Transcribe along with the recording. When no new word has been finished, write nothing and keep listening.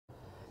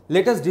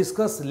Let us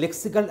discuss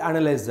lexical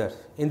analyzer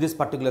in this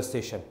particular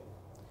session.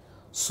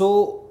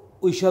 So,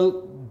 we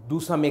shall do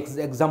some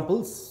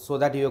examples so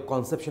that your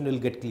conception will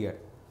get clear.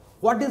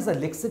 What is a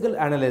lexical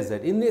analyzer?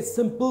 In a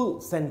simple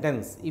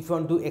sentence, if you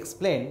want to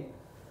explain,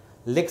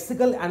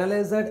 lexical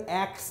analyzer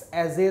acts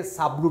as a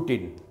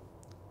subroutine,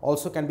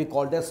 also can be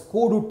called as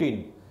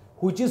coroutine,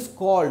 which is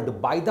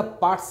called by the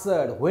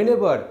parser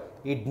whenever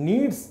it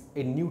needs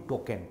a new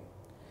token.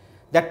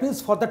 That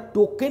means for the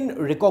token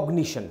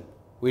recognition,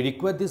 we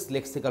require this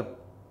lexical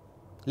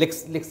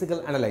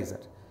analyzer.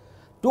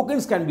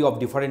 Tokens can be of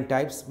different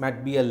types,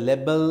 might be a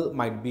label,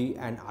 might be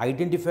an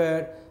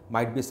identifier,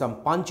 might be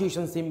some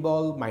punctuation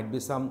symbol, might be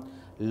some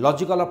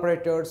logical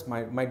operators,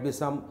 might be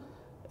some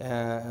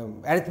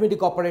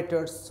arithmetic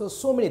operators.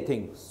 So many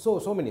things,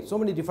 so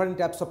many different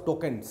types of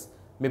tokens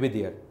may be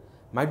there.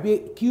 Might be a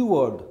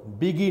keyword,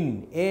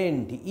 begin,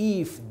 end,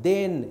 if,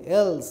 then,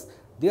 else,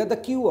 they are the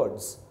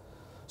keywords.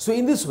 So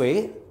in this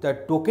way, the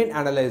token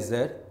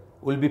analyzer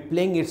will be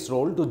playing its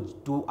role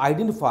to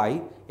identify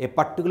a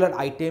particular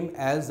item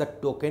as a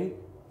token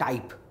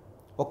type.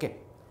 Okay.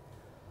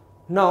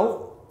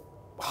 Now,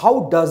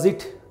 how does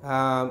it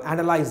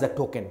analyze the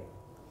token?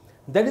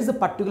 There is a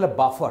particular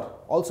buffer,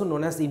 also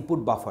known as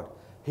input buffer.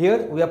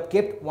 Here we have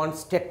kept one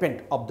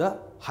statement of the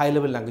high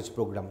level language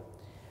program,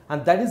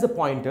 and that is a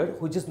pointer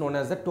which is known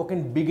as the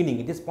token beginning.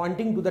 It is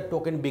pointing to the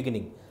token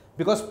beginning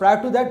because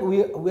prior to that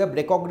we have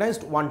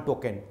recognized one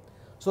token.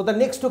 So the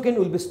next token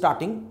will be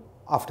starting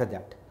after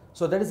that.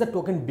 So that is the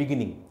token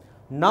beginning.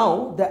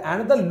 Now the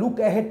another look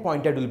ahead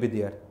pointer will be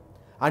there,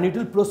 and it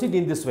will proceed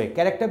in this way,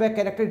 character by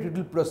character it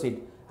will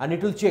proceed, and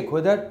it will check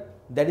whether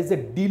there is a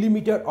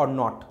delimiter or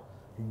not.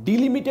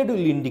 Delimiter will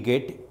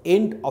indicate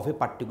end of a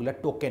particular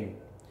token.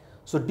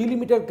 So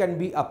delimiter can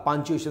be a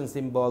punctuation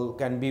symbol,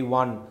 can be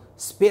one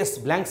space,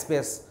 blank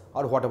space,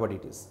 or whatever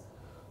it is.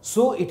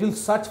 So it will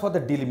search for the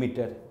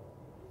delimiter.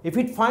 If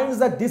it finds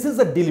that this is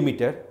a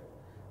delimiter,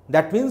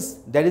 that means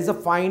there is a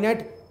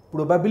finite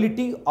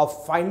probability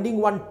of finding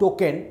one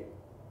token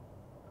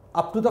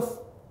up to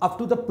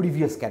the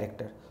previous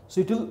character. So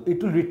it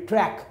will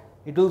retract,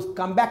 it will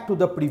come back to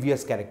the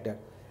previous character,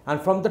 and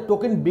from the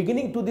token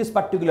beginning to this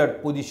particular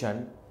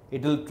position,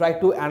 it will try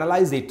to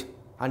analyze it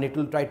and it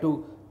will try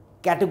to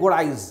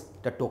categorize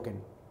the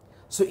token.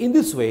 So in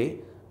this way,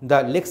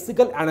 the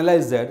lexical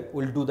analyzer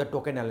will do the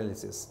token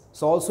analysis.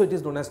 So also it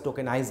is known as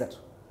tokenizer.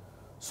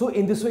 So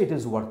in this way it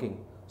is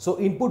working. So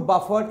input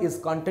buffer is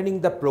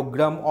containing the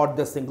program or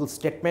the single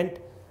statement.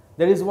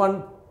 There is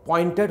one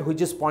pointer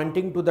which is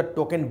pointing to the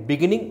token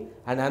beginning,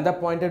 and another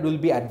pointer will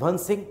be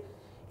advancing.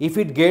 If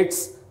it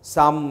gets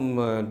some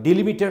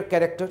delimiter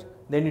character,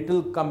 then it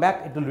will come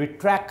back, it will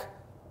retract,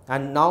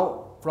 and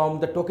now from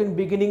the token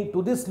beginning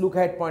to this look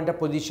ahead pointer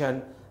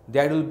position,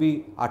 there will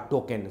be a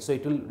token. So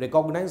it will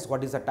recognize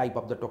what is the type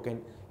of the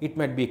token. It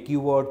might be a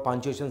keyword,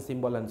 punctuation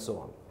symbol, and so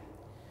on.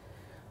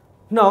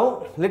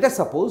 Now let us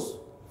suppose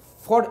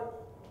for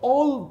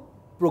all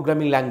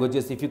programming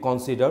languages, if you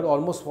consider,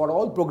 almost for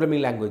all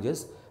programming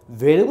languages,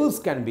 variables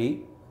can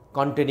be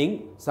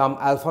containing some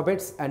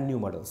alphabets and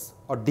numerals,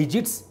 or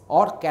digits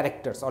or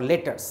characters or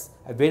letters.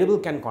 A variable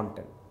can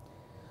contain.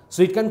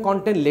 So it can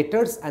contain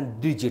letters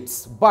and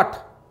digits,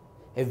 but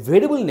a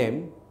variable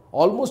name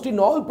almost in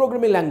all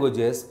programming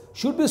languages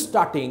should be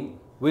starting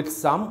with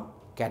some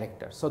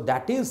character. So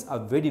that is a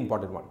very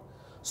important one.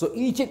 So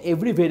each and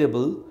every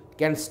variable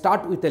can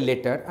start with a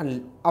letter,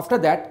 and after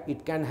that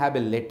it can have a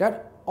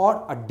letter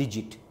or a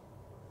digit.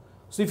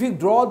 So if you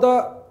draw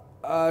the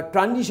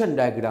transition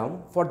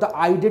diagram for the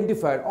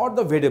identifier or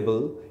the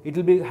variable, it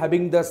will be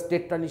having the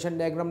state transition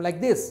diagram like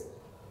this.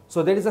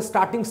 So there is a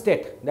starting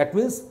state, that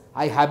means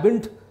I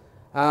haven't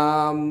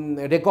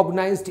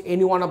recognized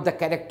any one of the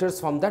characters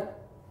from that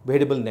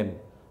variable name.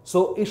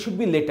 So it should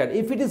be letter.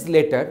 If it is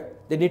letter,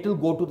 then it will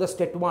go to the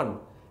state 1,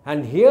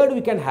 and here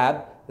we can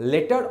have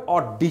letter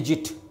or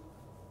digit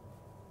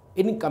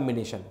in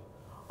combination.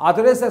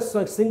 Otherwise,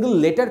 a single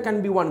letter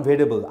can be one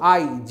variable.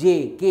 I,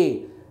 J,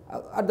 K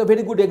are the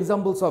very good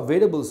examples of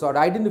variables or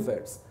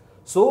identifiers.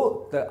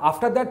 So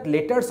after that,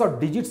 letters or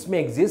digits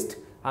may exist,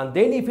 and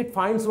then if it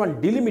finds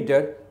one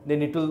delimiter,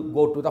 then it will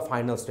go to the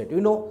final state.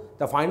 You know,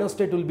 the final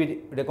state will be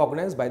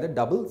recognized by the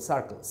double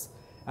circles,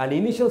 and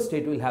initial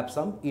state will have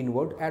some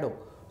inward arrow.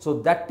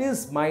 So that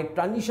is my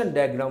transition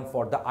diagram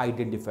for the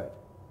identifier.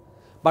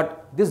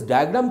 But this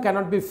diagram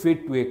cannot be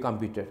fed to a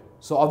computer.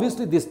 So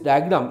obviously this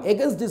diagram,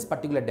 against this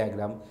particular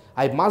diagram,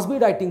 I must be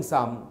writing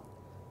some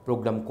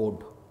program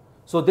code.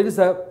 So there is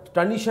a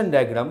transition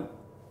diagram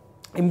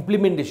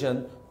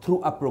implementation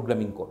through a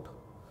programming code.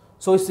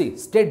 So you see,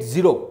 state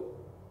 0,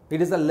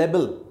 it is a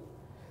label.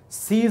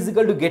 C is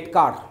equal to get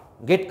car.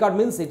 Get car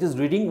means it is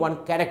reading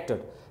one character.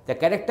 The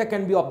character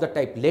can be of the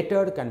type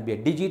letter, can be a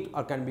digit,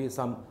 or can be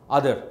some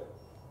other.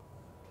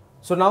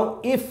 So now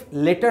if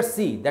letter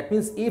C, that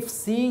means if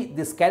C,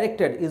 this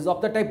character is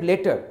of the type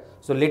letter,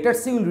 so letter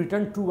C will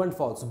return true and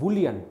false,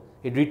 boolean.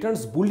 It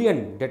returns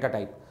boolean data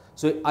type.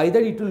 So either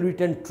it will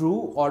return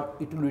true or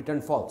it will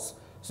return false.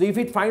 So if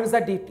it finds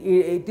that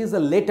it is a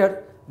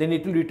letter, then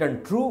it will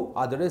return true,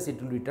 otherwise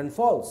it will return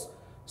false.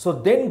 So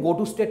then go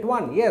to state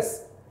 1.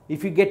 Yes,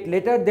 if you get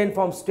later, then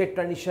from state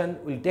transition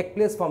will take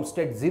place from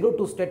state 0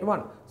 to state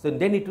 1. So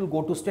then it will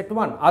go to state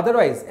 1.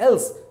 Otherwise,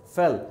 else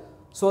fail.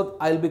 So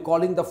I will be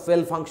calling the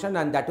fail function,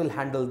 and that will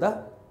handle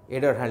the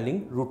error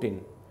handling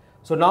routine.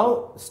 So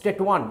now state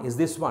 1 is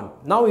this one.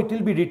 Now it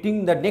will be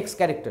reading the next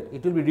character.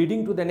 It will be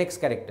reading to the next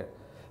character.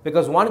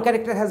 Because one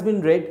character has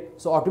been read,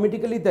 so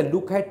automatically the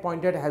look ahead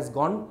pointer has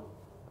gone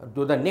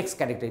to the next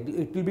character.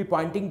 It will be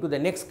pointing to the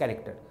next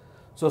character.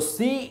 So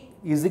C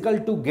is equal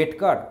to get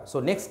car. So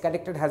next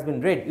character has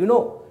been read. You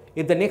know,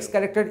 if the next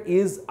character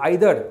is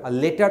either a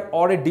letter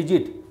or a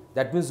digit,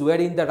 that means we are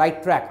in the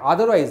right track.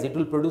 Otherwise, it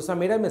will produce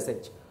some error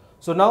message.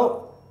 So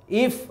now,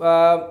 if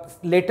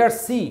letter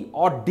C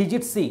or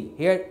digit C,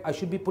 here I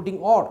should be putting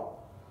OR.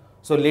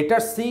 So letter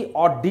C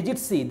or digit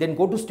C, then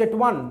go to state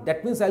 1.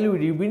 That means I will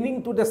be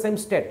returning to the same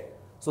state.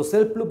 So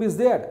self loop is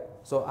there.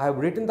 So I have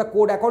written the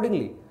code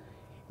accordingly.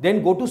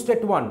 Then go to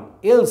state 1.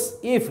 Else,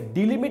 if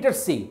delimiter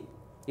C,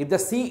 if the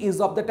C is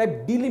of the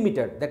type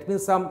delimiter, that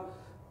means some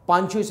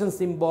punctuation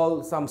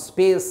symbol, some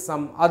space,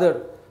 some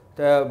other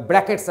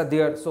brackets are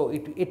there. So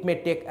it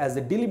may take as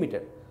a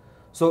delimiter.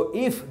 So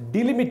if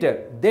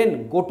delimiter,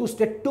 then go to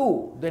state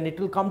 2, then it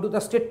will come to the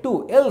state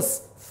 2.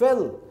 Else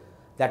fail.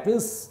 That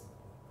means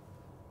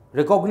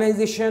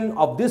recognition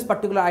of this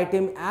particular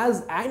item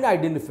as an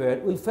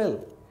identifier will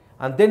fail.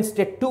 And then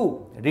state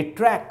 2,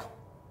 retract.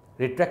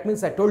 Retract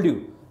means I told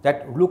you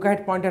that look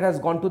ahead pointer has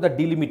gone to the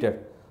delimiter.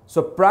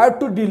 So prior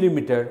to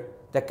delimiter,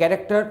 the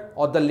character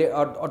or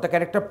the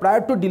character prior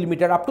to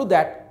delimiter, up to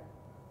that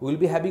we will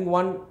be having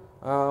one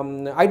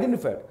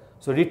identifier.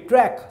 So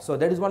retract, so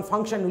that is one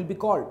function will be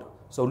called.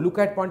 So look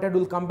ahead pointer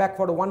will come back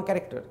for the one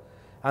character.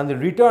 And the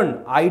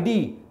return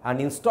ID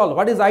and install.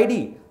 What is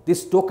ID?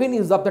 This token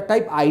is of the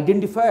type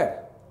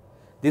identifier.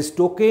 This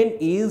token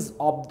is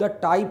of the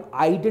type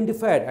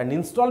identifier, and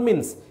install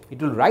means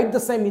it will write the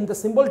same in the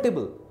symbol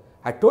table.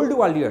 I told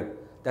you earlier,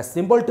 the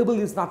symbol table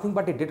is nothing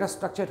but a data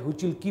structure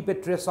which will keep a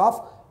trace of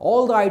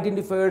all the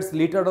identifiers,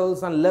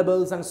 literals and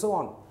labels and so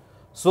on.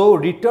 So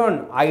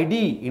return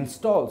ID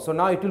install. So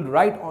now it will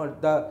write on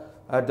the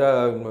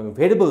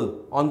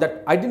variable on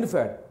that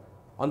identifier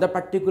on the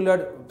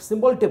particular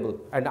symbol table,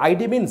 and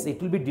ID means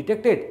it will be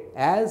detected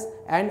as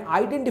an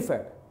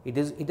identifier. It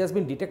has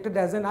been detected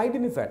as an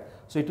identifier.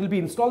 So it will be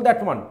installed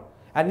that one,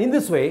 and in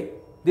this way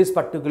this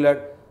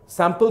particular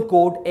sample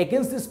code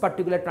against this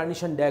particular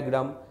transition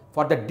diagram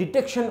for the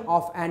detection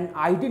of an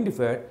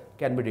identifier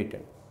can be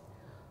written.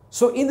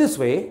 So in this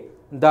way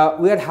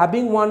we are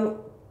having one,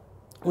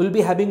 we will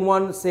be having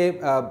one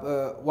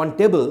one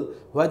table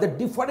where the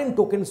different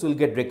tokens will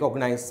get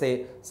recognized,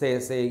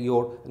 say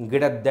your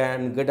greater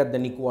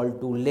than equal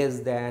to, less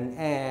than,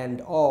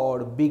 and,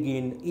 or,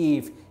 begin,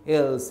 if,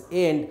 else,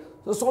 end,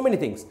 so many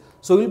things.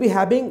 So we will be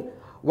having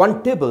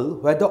one table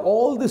where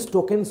all these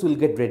tokens will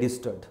get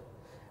registered,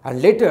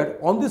 and later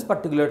on this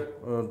particular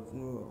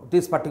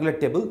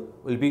table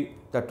will be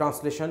the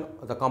translation,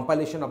 the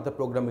compilation of the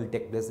program will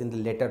take place in the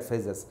later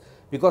phases,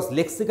 because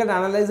lexical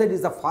analyzer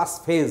is the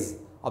first phase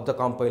of the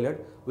compiler.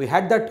 We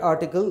had that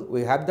article,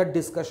 we had that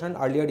discussion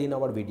earlier in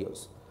our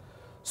videos.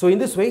 So in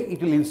this way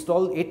it will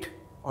install it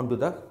onto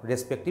the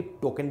respective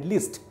token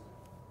list.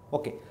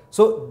 Okay,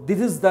 so this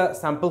is the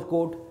sample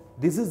code,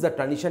 this is the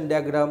transition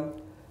diagram,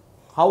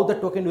 how the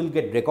token will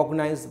get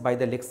recognized by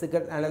the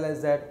lexical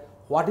analyzer,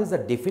 what is the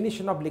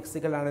definition of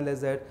lexical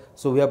analyzer.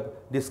 So we have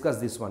discussed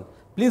this one.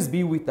 Please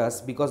be with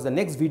us, because the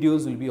next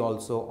videos will be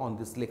also on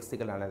this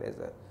lexical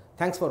analyzer.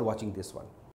 Thanks for watching this one.